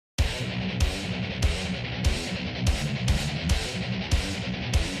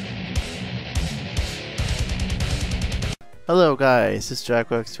Hello guys, it's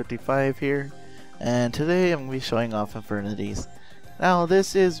Dragox55 here, and today I'm going to be showing off Infernities. Now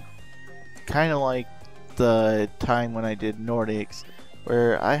this is kind of like the time when I did Nordics,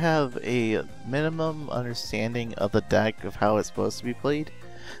 where I have a minimum understanding of the deck of how it's supposed to be played.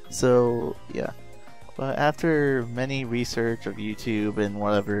 So yeah, but after many research of YouTube and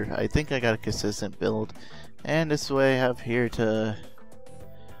whatever, I think I got a consistent build, and this is what I have here to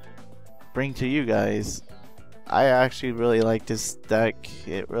bring to you guys. I actually really like this deck.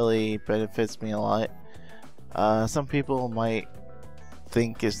 It really benefits me a lot. Some people might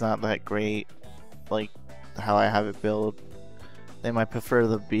think it's not that great, like how I have it built. They might prefer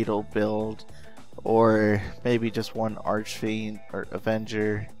the Beetle build, or maybe just one Archfiend or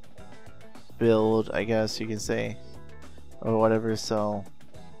Avenger build, I guess you can say, or whatever. So,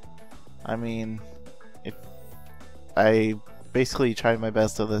 I mean, if I basically tried my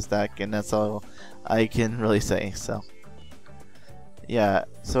best with this deck, and that's all I can really say. So yeah,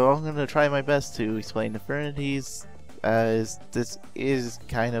 so I'm gonna try my best to explain Infernities, as this is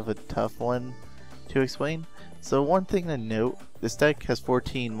kind of a tough one to explain. So one thing to note, this deck has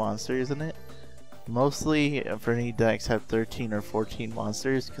 14 monsters in it. Mostly Infernity decks have 13 or 14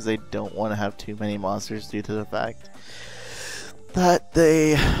 monsters because they don't want to have too many monsters due to the fact that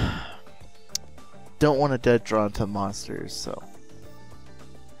they don't want to dead draw into monsters. So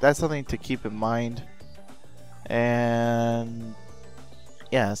that's something to keep in mind. And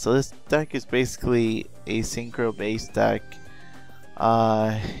yeah, so this deck is basically a synchro based deck.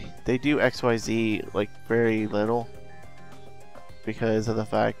 They do XYZ like very little because of the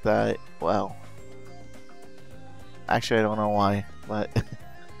fact that, well, actually I don't know why, but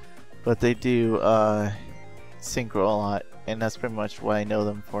but they do synchro a lot, and that's pretty much what I know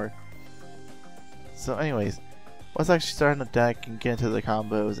them for. So anyways, let's actually start on the deck and get into the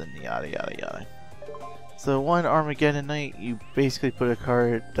combos and yada yada yada. So one Armageddon Knight, you basically put a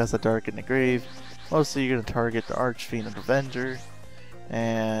card that's a dark in the grave. Mostly you're going to target the Archfiend and Avenger,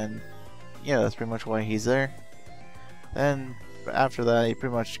 and yeah, that's pretty much why he's there. Then after that he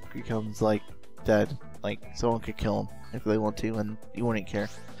pretty much becomes like dead, like someone could kill him if they want to and you wouldn't care.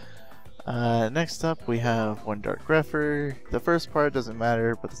 Next up we have one Dark Grepher. The first part doesn't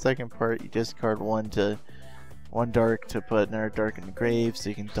matter, but the second part you discard one dark to put another dark in the grave, so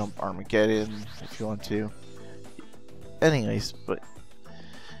you can dump Armageddon if you want to. Anyways, but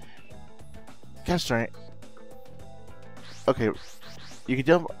gosh darn it. Okay, you could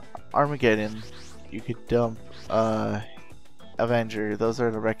dump Armageddon, you could dump Avenger. Those are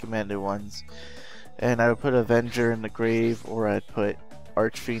the recommended ones. And I would put Avenger in the grave, or I'd put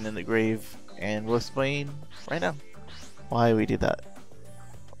Archfiend in the grave, and we'll explain right now why we did that.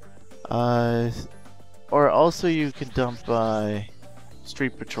 Or also you can dump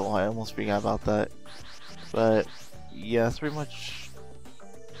Street Patrol. I almost forgot about that. But yeah, that's pretty much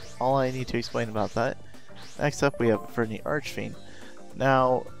all I need to explain about that. Next up we have Infernity Archfiend.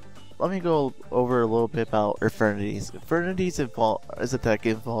 Now, let me go over a little bit about Infernities. Infernities as a deck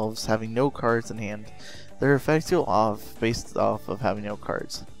involves having no cards in hand. Their effects go off based off of having no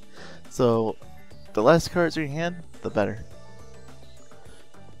cards. So the less cards in your hand, the better.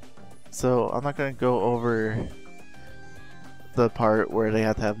 So I'm not going to go over the part where they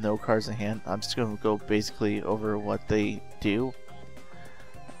have to have no cards in hand. I'm just going to go basically over what they do.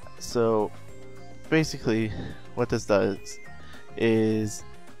 So basically what this does is,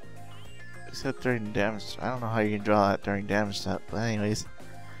 except during damage, I don't know how you can draw that during damage step, but anyways.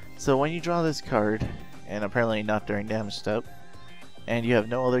 So when you draw this card, and apparently not during damage step, and you have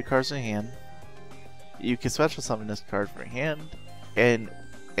no other cards in hand, you can special summon this card from your hand, and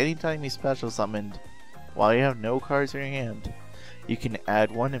anytime you special summoned while you have no cards in your hand, you can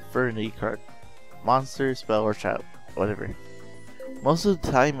add one Infernity card, monster, spell, or trap, whatever. Most of the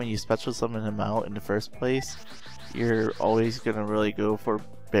time when you special summon him out in the first place, you're always gonna really go for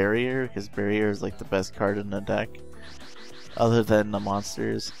Barrier, because Barrier is like the best card in the deck, other than the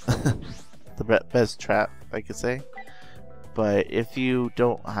monsters. The best trap, I could say. But if you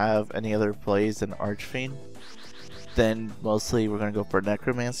don't have any other plays than Archfiend, then mostly we're going to go for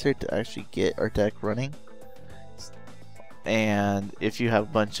Necromancer to actually get our deck running. And if you have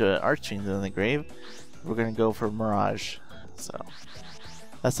a bunch of Archfiends in the grave, we're going to go for Mirage. So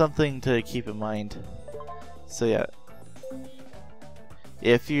that's something to keep in mind. So yeah,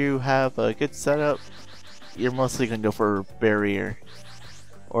 if you have a good setup, you're mostly going to go for Barrier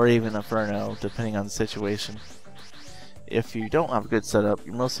or even Inferno, depending on the situation. If you don't have a good setup,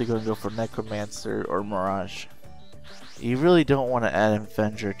 you're mostly going to go for Necromancer or Mirage. You really don't want to add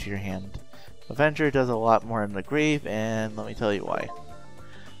Avenger to your hand. Avenger does a lot more in the grave, and let me tell you why.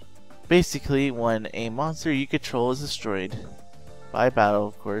 Basically, when a monster you control is destroyed by battle,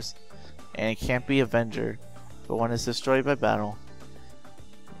 of course, and it can't be Avenger, but when it's destroyed by battle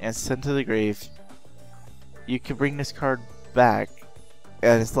and sent to the grave, you can bring this card back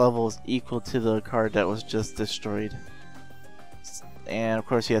and its level is equal to the card that was just destroyed. And of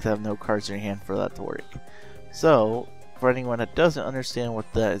course you have to have no cards in your hand for that to work. So, for anyone that doesn't understand what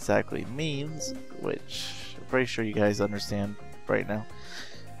that exactly means, which I'm pretty sure you guys understand right now,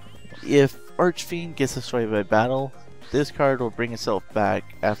 if Archfiend gets destroyed by battle, this card will bring itself back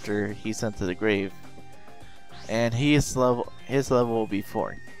after he's sent to the grave, and his level will be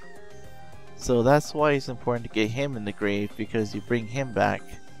 4. So that's why it's important to get him in the grave, because you bring him back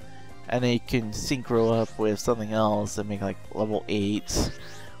and then you can synchro up with something else and make like level 8s,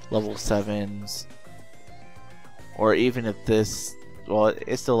 level 7s, or even if this, well,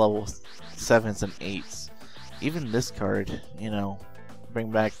 it's still level 7s and 8s. Even this card, you know, bring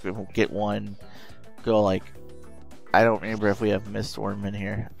back, get one, go like, I don't remember if we have Miststorm in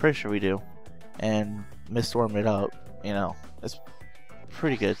here. I'm pretty sure we do. And Miststorm it up, you know, it's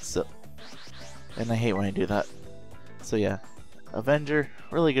pretty good. So, and I hate when I do that. So yeah, Avenger,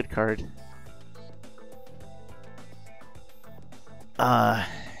 really good card. It's a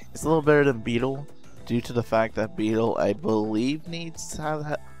little better than Beetle, due to the fact that Beetle, I believe, needs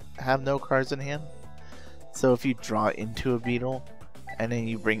to have no cards in hand. So if you draw into a Beetle, and then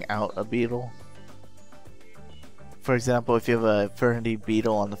you bring out a Beetle, for example, if you have a Infernity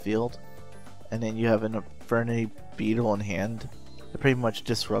Beetle on the field, and then you have an Infernity Beetle in hand, it pretty much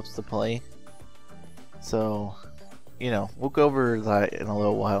disrupts the play. So, you know, we'll go over that in a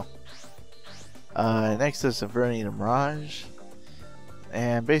little while. Next is Infernity Mirage.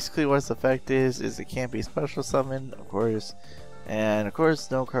 And basically what its effect is it can't be special summoned, of course. And of course,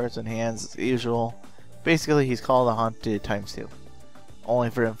 no cards in hands as usual. Basically, he's called a Haunted ×2.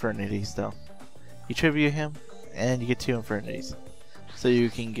 Only for Infernities though. You tribute him, and you get 2 Infernities. So you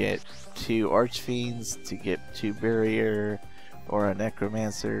can get 2 Archfiends to get 2 Barrier, or a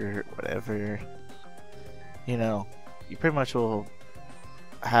Necromancer, whatever. You know, you pretty much will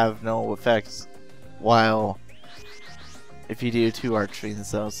have no effects, while if you do 2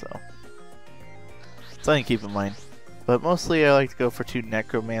 Archfiends though, so something to keep in mind. But mostly I like to go for 2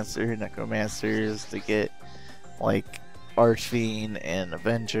 Necromancers to get like Archfiend and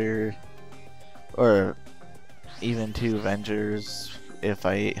Avenger, or even 2 Avengers if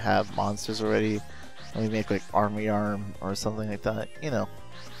I have monsters already. Let me make like Armory Arm or something like that. You know,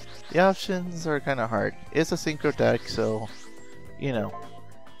 the options are kind of hard. It's a synchro deck, so you know,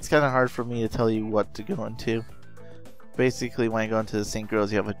 it's kind of hard for me to tell you what to go into. Basically, when I go into the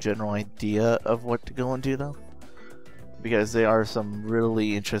synchros, you have a general idea of what to go into though, because there are some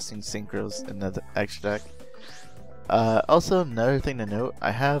really interesting synchros in the extra deck. Also, another thing to note,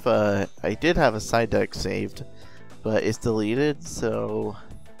 I did have a side deck saved, but it's deleted, so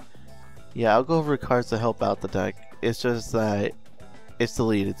yeah, I'll go over cards to help out the deck. It's just that it's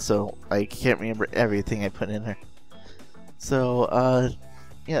deleted, so I can't remember everything I put in there. So,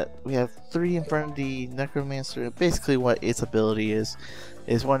 yeah, we have 3 Infernity Necromancer. Basically what its ability is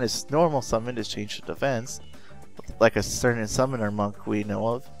when it's normal summoned, it's changed to defense, like a certain summoner monk we know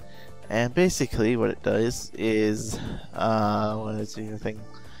of. And basically what it does is, what is your thing?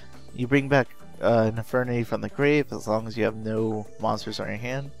 You bring back an Infernity from the grave as long as you have no monsters on your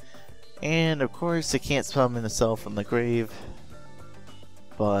hand. And of course it can't summon itself from the grave,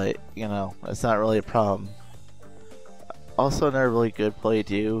 but you know, that's not really a problem. Also, another really good play to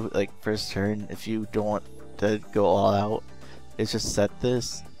do, like first turn, if you don't want to go all out, is just set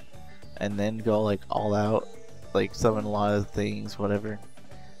this and then go like all out, like summon a lot of things, whatever.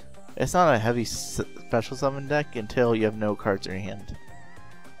 It's not a heavy special summon deck until you have no cards in your hand.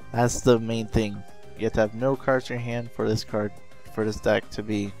 That's the main thing. You have to have no cards in your hand for this deck to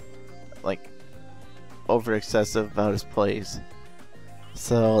be like over excessive about its plays.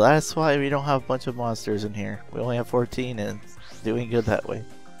 So that's why we don't have a bunch of monsters in here. We only have 14 and it's doing good that way.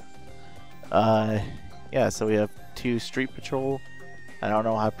 Yeah, so we have 2 Street Patrol. I don't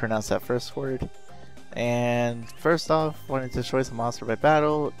know how to pronounce that first word. And first off, when it destroys a monster by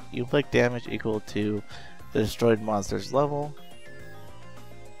battle, you inflict damage equal to the destroyed monster's level.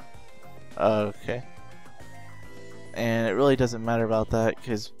 Okay. And it really doesn't matter about that,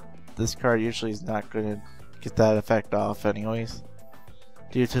 because this card usually is not going to get that effect off anyways,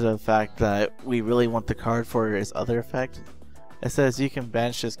 due to the fact that we really want the card for its other effect. It says you can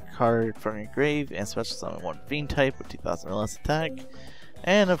banish this card from your grave and special summon 1 Fiend type with 2000 or less attack.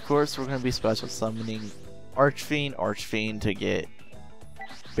 And of course we're going to be special summoning Archfiend to get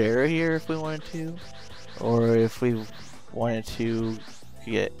Barrier if we wanted to, or if we wanted to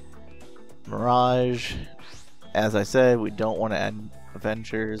get Mirage. As I said, we don't want to add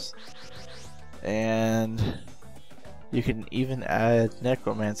Avengers. And you can even add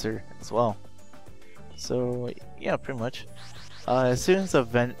Necromancer as well. So yeah, pretty much. As soon as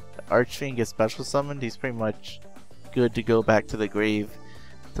Archfiend gets special summoned, he's pretty much good to go back to the grave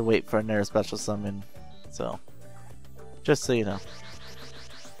to wait for another special summon. So just so you know.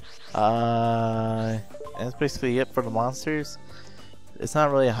 And that's basically it for the monsters. It's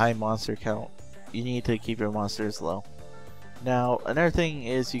not really a high monster count. You need to keep your monsters low. Now another thing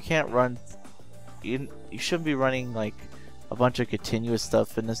is you can't run. You shouldn't be running like a bunch of continuous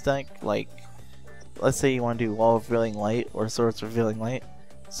stuff in this deck. Like, let's say you want to do Wall of Revealing Light or Swords Revealing Light.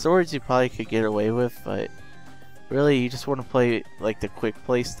 Swords you probably could get away with, but really you just want to play like the quick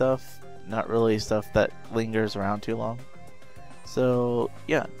play stuff, not really stuff that lingers around too long. So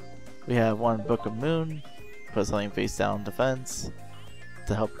yeah, we have one Book of Moon, put something face down defense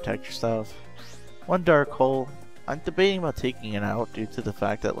to help protect yourself. One Dark Hole. I'm debating about taking it out due to the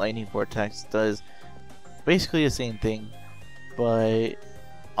fact that Lightning Vortex does basically the same thing, but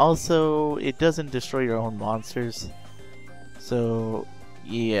also it doesn't destroy your own monsters. So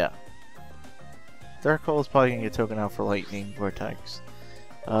yeah, Dark Hole is probably gonna get taken out for Lightning Vortex.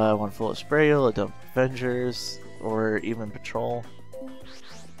 One Foolish Burial, a Dump Avengers, or even Patrol.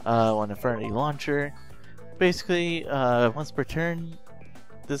 One Infernity Launcher. Basically, once per turn,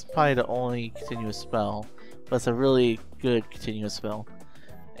 this is probably the only continuous spell, but it's a really good continuous spell.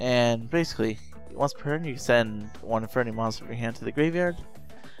 And basically, once per turn, you send one Infernity monster from your hand to the graveyard.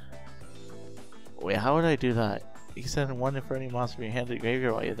 Wait, how would I do that? You can send one Infernity monster from your hand to the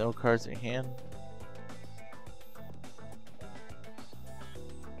graveyard while you have no cards in your hand.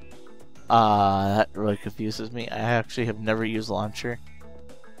 That really confuses me. I actually have never used Launcher,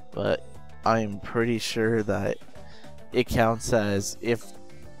 but I'm pretty sure that it counts as if,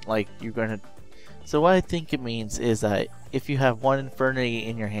 like, you're gonna. So what I think it means is that if you have one Infernity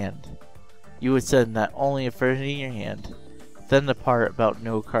in your hand, you would send that only Infernity in your hand, then the part about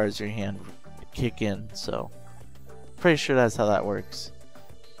no cards in your hand kick in. So pretty sure that's how that works.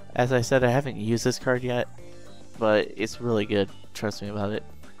 As I said, I haven't used this card yet, but it's really good. Trust me about it.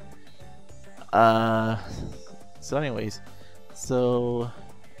 So anyways, so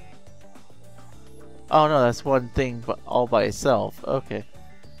oh no, that's one thing, but all by itself. Okay,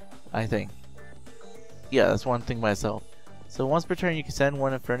 I think. Yeah, that's one thing by itself. So once per turn, you can send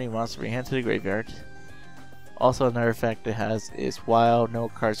one Infernity monster from your hand to the graveyard. Also, another effect it has is while no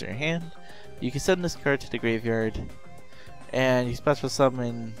cards in your hand, you can send this card to the graveyard, and you special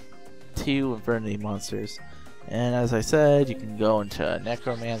summon 2 Infernity monsters. And as I said, you can go into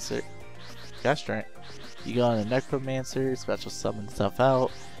Necromancer. Gosh darn it. You go into Necromancer, special summon stuff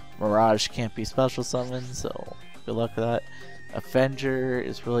out. Mirage can't be special summoned, so good luck with that. Avenger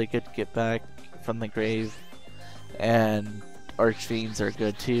is really good to get back from the grave, and Archfiends are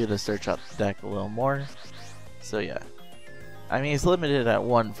good too to search out the deck a little more. So yeah, I mean it's limited at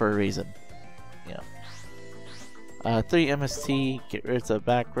 1 for a reason. Yeah. 3 MST, get rid of the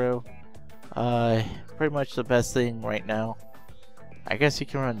back row. Pretty much the best thing right now. I guess you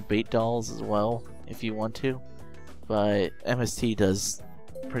can run bait dolls as well if you want to, but MST does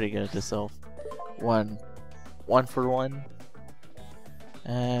pretty good itself. One for one.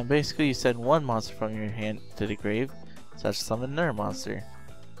 And basically you send one monster from your hand to the grave, such summon another monster.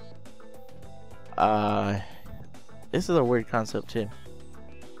 This is a weird concept too.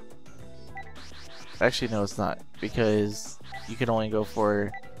 Actually no, it's not, because you can only go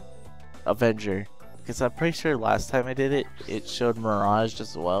for Avenger. Because I'm pretty sure last time I did it, it showed Mirage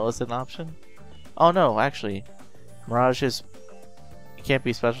as well as an option. Oh no, actually, Mirage is, it can't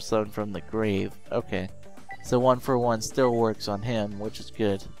be special summoned from the grave. Okay. So 1 for 1 still works on him, which is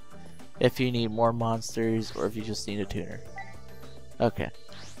good. If you need more monsters, or if you just need a tuner. Okay.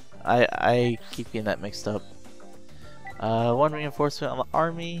 I keep getting that mixed up. 1 reinforcement on the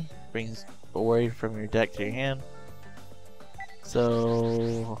army brings a warrior from your deck to your hand.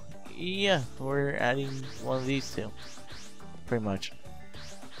 So yeah, we're adding one of these two. Pretty much.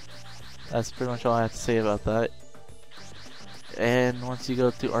 That's pretty much all I have to say about that. And once you go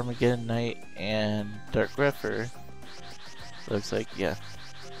through Armageddon Knight and Dark Grepher, looks like, yeah,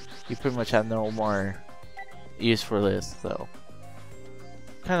 you pretty much have no more use for this, so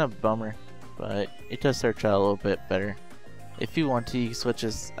kind of bummer, but it does search out a little bit better. If you want to, you can switch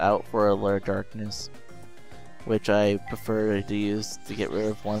this out for a Lair Darkness, which I prefer to use to get rid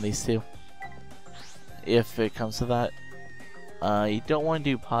of one of these two, if it comes to that. You don't want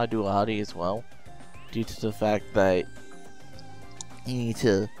to do Pod Duality as well, due to the fact that you need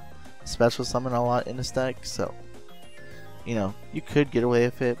to special summon a lot in this deck, so you know, you could get away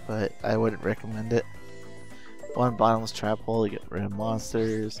with it, but I wouldn't recommend it. 1 bottomless trap hole to get rid of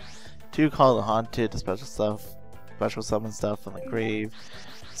monsters. 2 call the haunted, special summon stuff from the grave,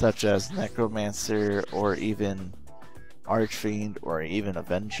 such as Necromancer or even Archfiend or even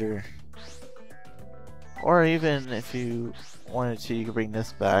Avenger. Or even if you wanted to, you could bring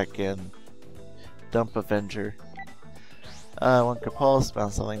this back and dump Avenger. 1 Compulse,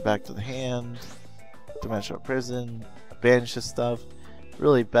 bounce something back to the hand. Dimensional Prison, banishes stuff.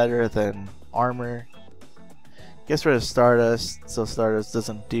 Really better than Armor. Gets rid of Stardust, so Stardust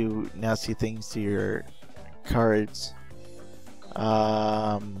doesn't do nasty things to your cards.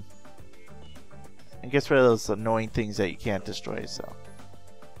 And gets rid of those annoying things that you can't destroy, so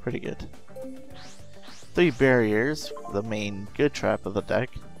pretty good. 3 barriers, the main good trap of the deck.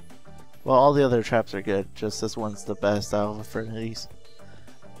 Well, all the other traps are good, just this one's the best out of Infernities.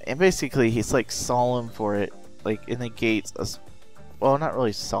 And basically, he's like Solemn for it. Like, it negates a... Well, not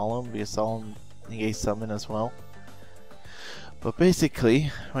really Solemn, because Solemn negates Summon as well. But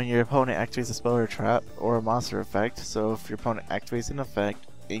basically, when your opponent activates a spell or trap, or a monster effect, so if your opponent activates an effect,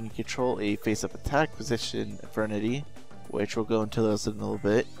 and you control a face-up attack position Infernity, which we'll go into those in a little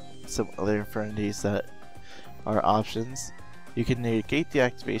bit, some other Infernity that are options, you can negate the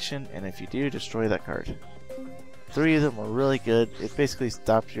activation, and if you do, destroy that card. 3 of them are really good. It basically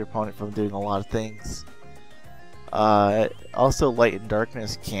stops your opponent from doing a lot of things. Also, Light and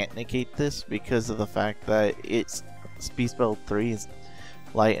Darkness can't negate this because of the fact that it's Speed Spell 3 is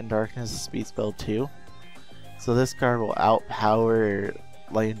Light and Darkness is Speed Spell 2. So this card will outpower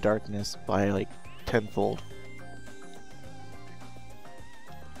Light and Darkness by like tenfold.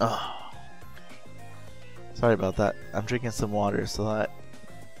 Oh. Sorry about that. I'm drinking some water so that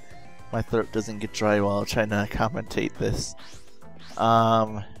my throat doesn't get dry while trying to commentate this.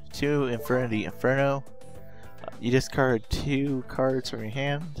 2 Infernity Inferno. You discard 2 cards from your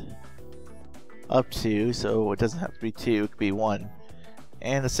hand. Up to, so it doesn't have to be 2, it could be 1.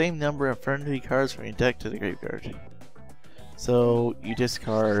 And the same number of Infernity cards from your deck to the graveyard. So you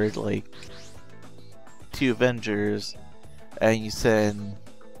discard like 2 Avengers, and you send...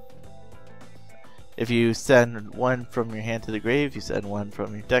 If you send 1 from your hand to the grave, you send 1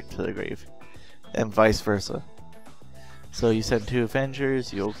 from your deck to the grave. And vice versa. So you send 2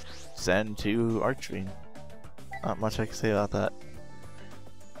 Avengers, you'll send 2 Archfiend. Not much I can say about that.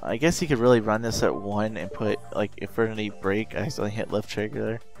 I guess you could really run this at 1 and put like Infernity Break. I accidentally hit left trigger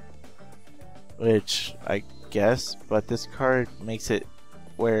there. Which I guess, but this card makes it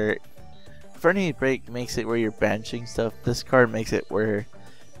where Infernity Break makes it where you're banishing stuff. This card makes it where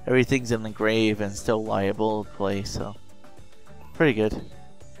everything's in the grave and still liable to play, so pretty good.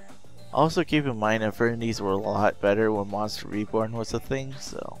 Also keep in mind Infernities were a lot better when Monster Reborn was a thing,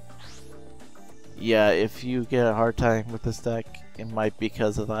 so yeah, if you get a hard time with this deck, it might be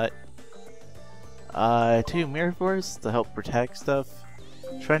because of that. 2 Mirror Force to help protect stuff.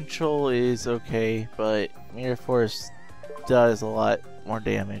 Trenchal is okay, but Mirror Force does a lot more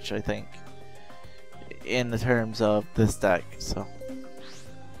damage, I think, in the terms of this deck, so.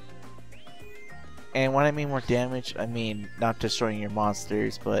 And when I mean more damage, I mean not destroying your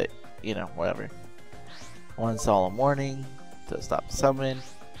monsters, but, you know, whatever. 1 Solemn Warning to stop summon.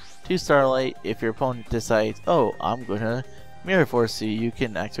 2 Starlight, if your opponent decides, oh, I'm gonna Mirror Force you, you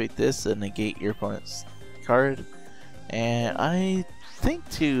can activate this and negate your opponent's card. And I think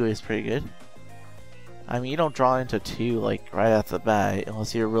 2 is pretty good. I mean, you don't draw into 2 like right off the bat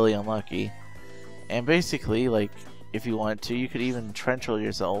unless you're really unlucky. And basically, like, if you want to, you could even Trenchal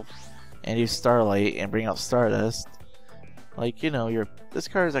yourself and use Starlight and bring out Stardust. Like, you know, this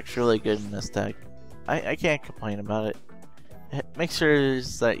card is actually really good in this deck. I can't complain about it. Make sure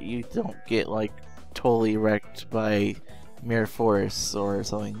that you don't get like totally wrecked by Mirror Force or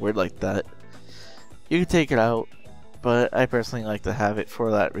something weird like that. You can take it out, but I personally like to have it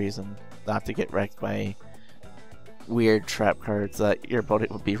for that reason, not to get wrecked by weird trap cards that your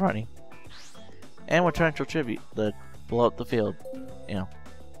opponent would be running. And with Torrential Tribute, to blow up the field, you know.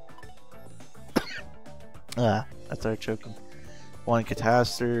 I started choking. 1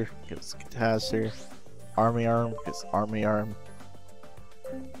 Catastor, gets Catastor. Armory Arm, gets Armory Arm.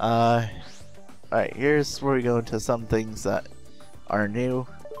 Alright, here's where we go into some things that are new.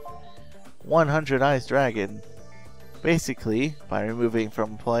 100 Eyes Dragon. Basically, by removing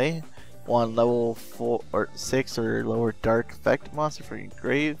from play 1 level 4 or 6 or lower dark effect monster from your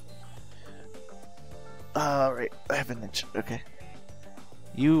grave. Right, I have an itch. Okay.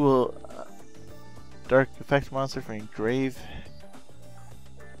 You will dark effect monster from your grave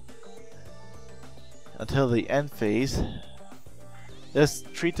until the end phase.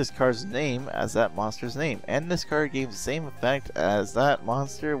 Just treat this card's name as that monster's name, and this card gains the same effect as that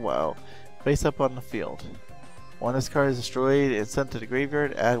monster while face up on the field. When this card is destroyed and sent to the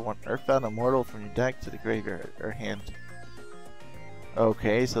graveyard, add one Earthbound Immortal from your deck to the graveyard or hand.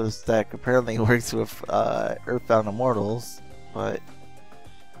 Okay, so this deck apparently works with Earthbound Immortals, but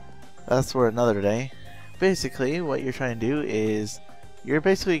that's for another day. Basically, what you're trying to do is you're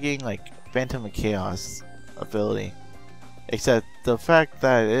basically getting like Phantom of Chaos ability. Except the fact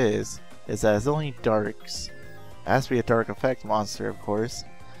that it is that it's only darks. It has to be a dark effect monster, of course.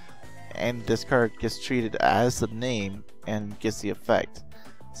 And this card gets treated as the name and gets the effect.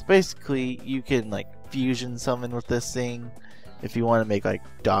 So basically, you can like fusion summon with this thing if you want to make like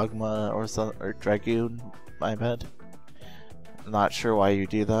Dogma or Dragoon. My bad. I'm not sure why you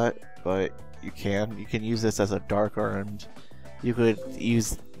do that, but you can. You can use this as a dark armed. You could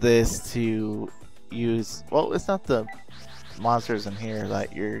use this to use. Well, it's not the monsters in here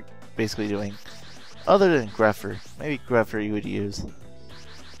that you're basically doing. Other than Grepher, maybe Grepher you would use.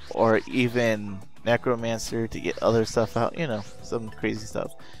 Or even Necromancer to get other stuff out, you know, some crazy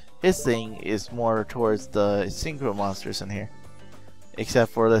stuff. His thing is more towards the synchro monsters in here.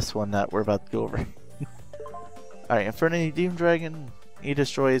 Except for this one that we're about to go over. Alright, Infernity Demon Dragon, he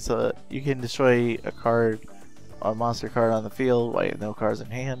destroys you can destroy a card, a monster card on the field while you have no cards in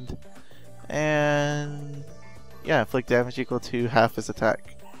hand. And yeah, inflict damage equal to half his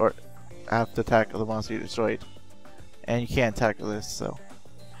attack, or half the attack of the monster you destroyed. And you can't tackle this, so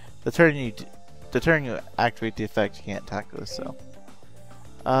the turn you activate the effect, you can't tackle this, so.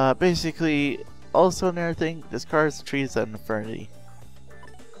 Basically, also another thing, this card is treated as an Infernity.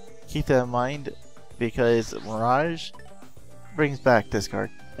 Keep that in mind, because Mirage brings back this card.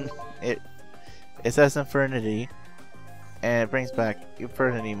 it says Infernity, and it brings back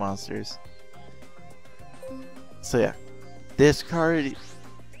Infernity monsters. So yeah, this card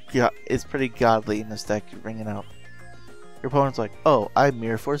is pretty godly in this deck you're bringing out. Your opponent's like, oh, I'm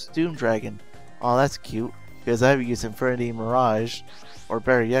Mirror Force Doom Dragon. Oh, that's cute, because I've used Infernity Mirage, or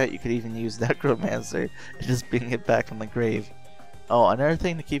better yet, you could even use Necromancer and just bring it back from the grave. Oh, another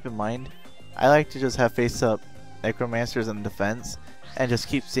thing to keep in mind, I like to just have face up Necromancers in defense, and just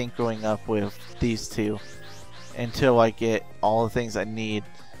keep synchroing up with these two until I get all the things I need,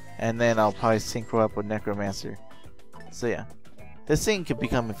 and then I'll probably synchro up with Necromancer. So yeah, this thing could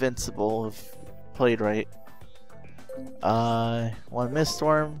become invincible if played right. One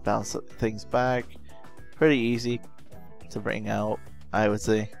Miststorm, bounce things back. Pretty easy to bring out, I would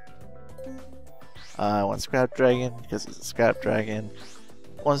say. One Scrap Dragon, because it's a Scrap Dragon.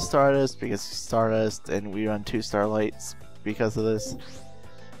 One Stardust, because it's Stardust, and we run 2 Starlights because of this.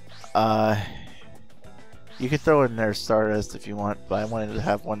 You could throw in there Stardust if you want, but I wanted to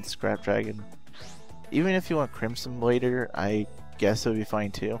have 1 Scrap Dragon. Even if you want Crimson Blader, I guess it would be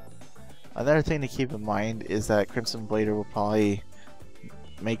fine too. Another thing to keep in mind is that Crimson Blader will probably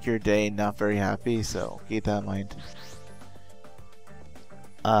make your day not very happy, so keep that in mind.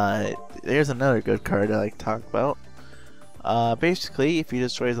 There's another good card I like to talk about. Basically, if you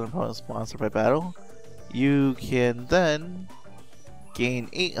destroy an opponent's monster by battle, you can then gain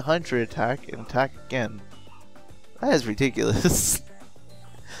 800 attack and attack again. That is ridiculous.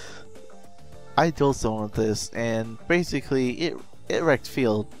 I dual zone with this, and basically it wrecked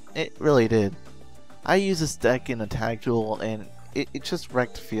field. It really did. I used this deck in a tag duel, and it just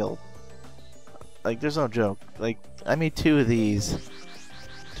wrecked field. Like, there's no joke. Like, I made 2 of these.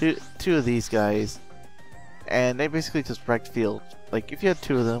 Two of these guys, and they basically just wrecked field. Like, if you had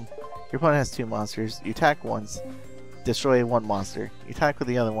 2 of them, your opponent has 2 monsters, you attack once, destroy 1 monster. You attack with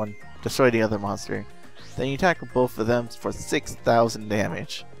the other one, destroy the other monster. Then you attack with both of them for 6,000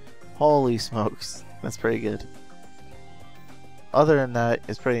 damage. Holy smokes, that's pretty good. Other than that,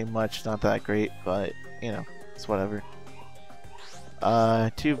 it's pretty much not that great, but, you know, it's whatever.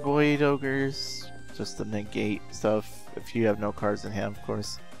 2 Void Ogres, just to negate stuff, if you have no cards in hand, of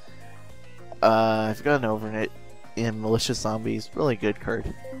course. I've got an Overknit in Malicious Zombies, really good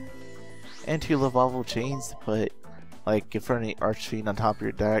card. And 2 Level Chains to put, like, Infernity Archfiend on top of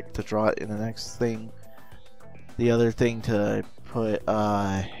your deck to draw it in the next thing. The other thing to put,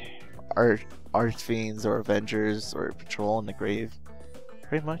 Archfiends or Avengers or Patrol in the grave.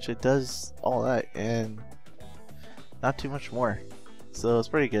 Pretty much it does all that and not too much more. So it's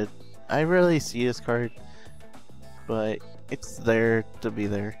pretty good. I rarely see this card, but it's there to be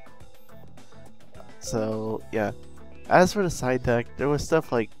there. So yeah. As for the side deck, there was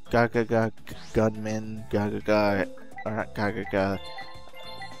stuff like Gaga Gunman, Gaga, or not Gaga.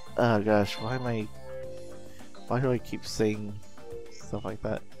 Oh gosh, why do I keep saying stuff like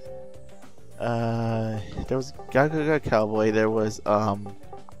that? there was Gaga Cowboy, there was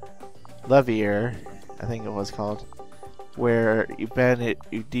Levier, I think it was called, where you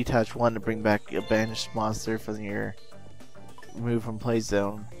detach one to bring back a banished monster from your move from play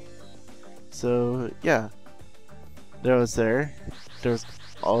zone. So yeah, there was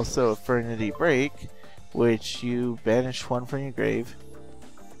also Infernity Break, which you banish one from your grave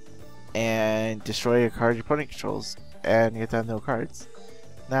and destroy a card your opponent controls, and you have to have no cards.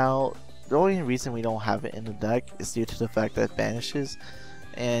 Now, the only reason we don't have it in the deck is due to the fact that it banishes,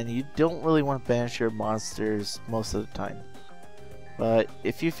 and you don't really want to banish your monsters most of the time. But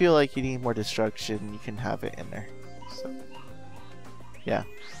if you feel like you need more destruction, you can have it in there. So, yeah.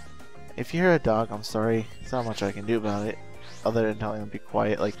 If you hear a dog, I'm sorry. There's not much I can do about it, other than telling them to be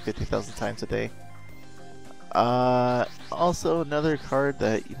quiet like 50,000 times a day. Also, another card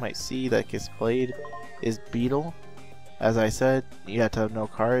that you might see that gets played is Beetle. As I said, you have to have no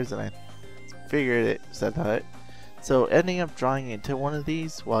cards, and I figured it said that. So ending up drawing into one of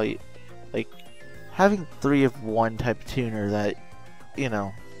these, while you, like, having 3 of one type of tuner that, you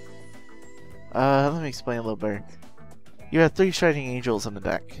know, let me explain a little better. You have 3 Shining Angels in the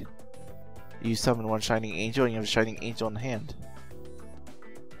deck. You summon 1 Shining Angel, and you have a Shining Angel in hand.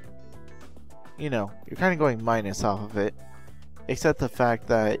 You know, you're kind of going minus off of it, except the fact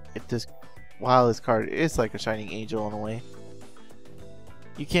that while this card is like a Shining Angel in a way,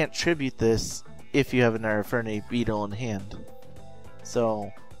 you can't tribute this if you have an Infernity Beetle in hand.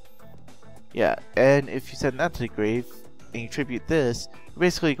 So, yeah, and if you send that to the grave and you tribute this, you're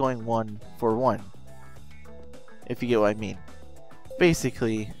basically going 1 for 1. If you get what I mean.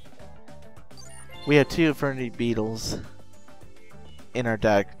 Basically, we had 2 Infernity Beetles in our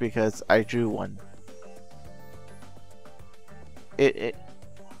deck because I drew one.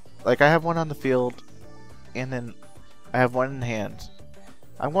 Like, I have one on the field, and then I have one in hand.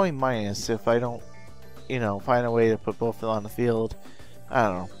 I'm going minus if I don't, you know, find a way to put both of them on the field. I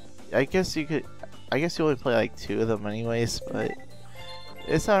don't know. I guess you only play like 2 of them anyways, but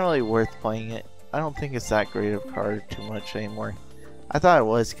it's not really worth playing it. I don't think it's that great of a card too much anymore. I thought it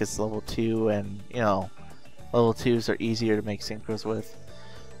was because level 2, and, you know, level 2s are easier to make synchros with.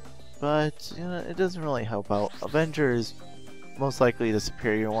 But, you know, it doesn't really help out. Avenger is most likely the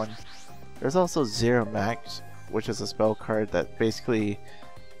superior one. There's also Zero Max, which is a spell card that basically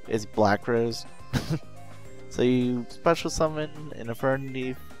is Black Rose. So you special summon an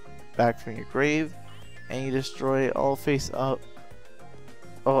Infernity back from your grave, and you destroy all face up.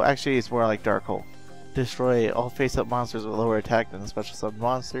 Oh, actually, it's more like Dark Hole. Destroy all face up monsters with lower attack than a special summon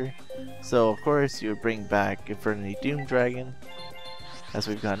monster. So, of course, you would bring back Infernity Doom Dragon, as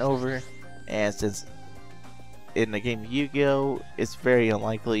we've gone over. And since in the game of Yugioh, it's very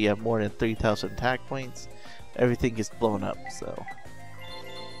unlikely you have more than 3,000 attack points, everything gets blown up. So,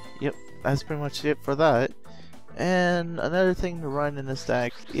 yep, that's pretty much it for that. And another thing to run in this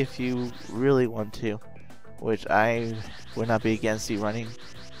deck, if you really want to, which I would not be against you running,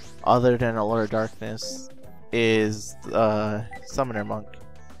 other than Alot of Darkness, is Summoner Monk.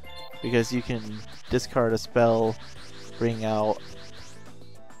 Because you can discard a spell, bring out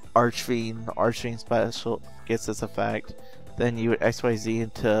Archfiend. Archfiend special gets this effect. Then you would XYZ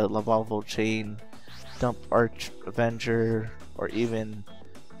into Lavalval Chain, dump Avenger, or even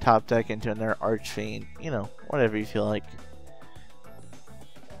top deck into another Archfiend. You know, whatever you feel like.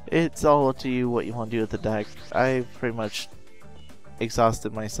 It's all up to you what you want to do with the deck. I've pretty much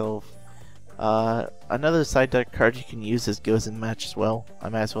exhausted myself. Another side deck card you can use is Goes in Match as well. I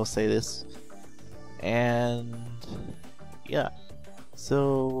might as well say this. And yeah,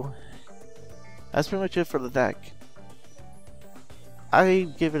 so that's pretty much it for the deck. I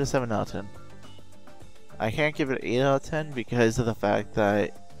give it a 7 out of 10. I can't give it an 8 out of 10 because of the fact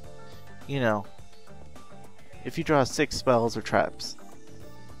that, you know, if you draw 6 spells or traps,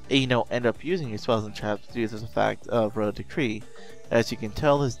 and you don't end up using your spells and traps due to the fact of Road Decree, as you can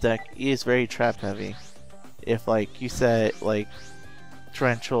tell, this deck is very trap heavy. If, like, you set, like,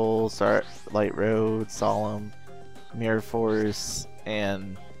 Torrential, Starlight Road, Solemn, Mirror Force,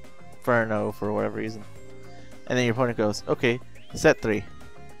 and Inferno for whatever reason, and then your opponent goes, okay, set 3.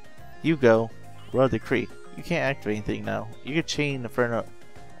 You go, Road Decree. You can't activate anything now. You could chain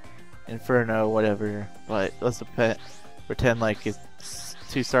Inferno, whatever, but let's pretend like it's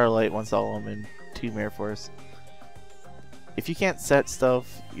 2 Starlight, 1 Solemn, and 2 Mirror Force. If you can't set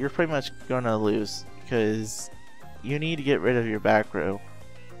stuff, you're pretty much gonna lose, because you need to get rid of your back row.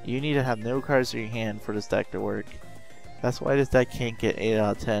 You need to have no cards in your hand for this deck to work. That's why this deck can't get 8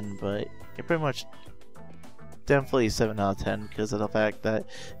 out of 10, but it pretty much definitely 7 out of 10 because of the fact that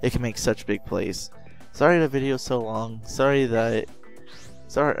it can make such big plays. Sorry the video's so long. Sorry that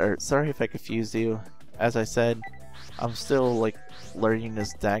Sorry if I confused you. As I said, I'm still like learning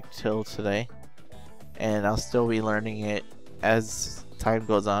this deck till today, and I'll still be learning it as time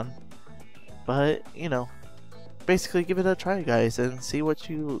goes on. But you know, basically give it a try, guys, and see what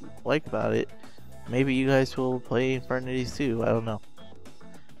you like about it. Maybe you guys will play Infernities too. I don't know.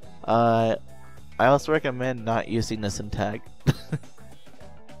 I also recommend not using this in tag.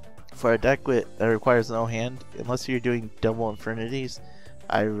 For a deck that requires no hand, unless you're doing double Infernities,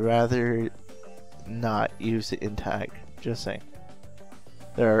 I'd rather not use it in tag. Just saying.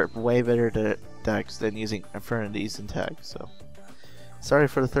 There are way better decks than using Infernities in tag. So, sorry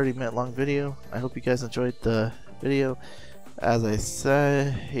for the 30-minute long video. I hope you guys enjoyed the video. As I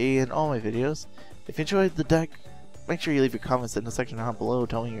say in all my videos, if you enjoyed the deck, make sure you leave your comments in the section down below.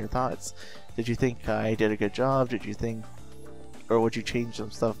 Tell me your thoughts. Did you think I did a good job? Did you think, or would you change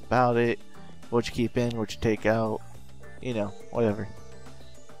some stuff about it? What'd you keep in? What'd you take out? You know, whatever.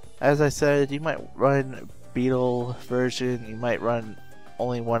 As I said, you might run Beetle version, you might run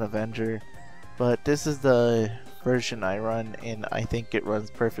only one Avenger, but this is the version I run, and I think it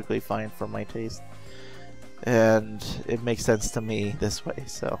runs perfectly fine for my taste. And it makes sense to me this way,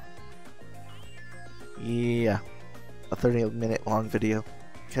 so yeah. A 30-minute long video.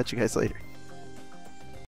 Catch you guys later.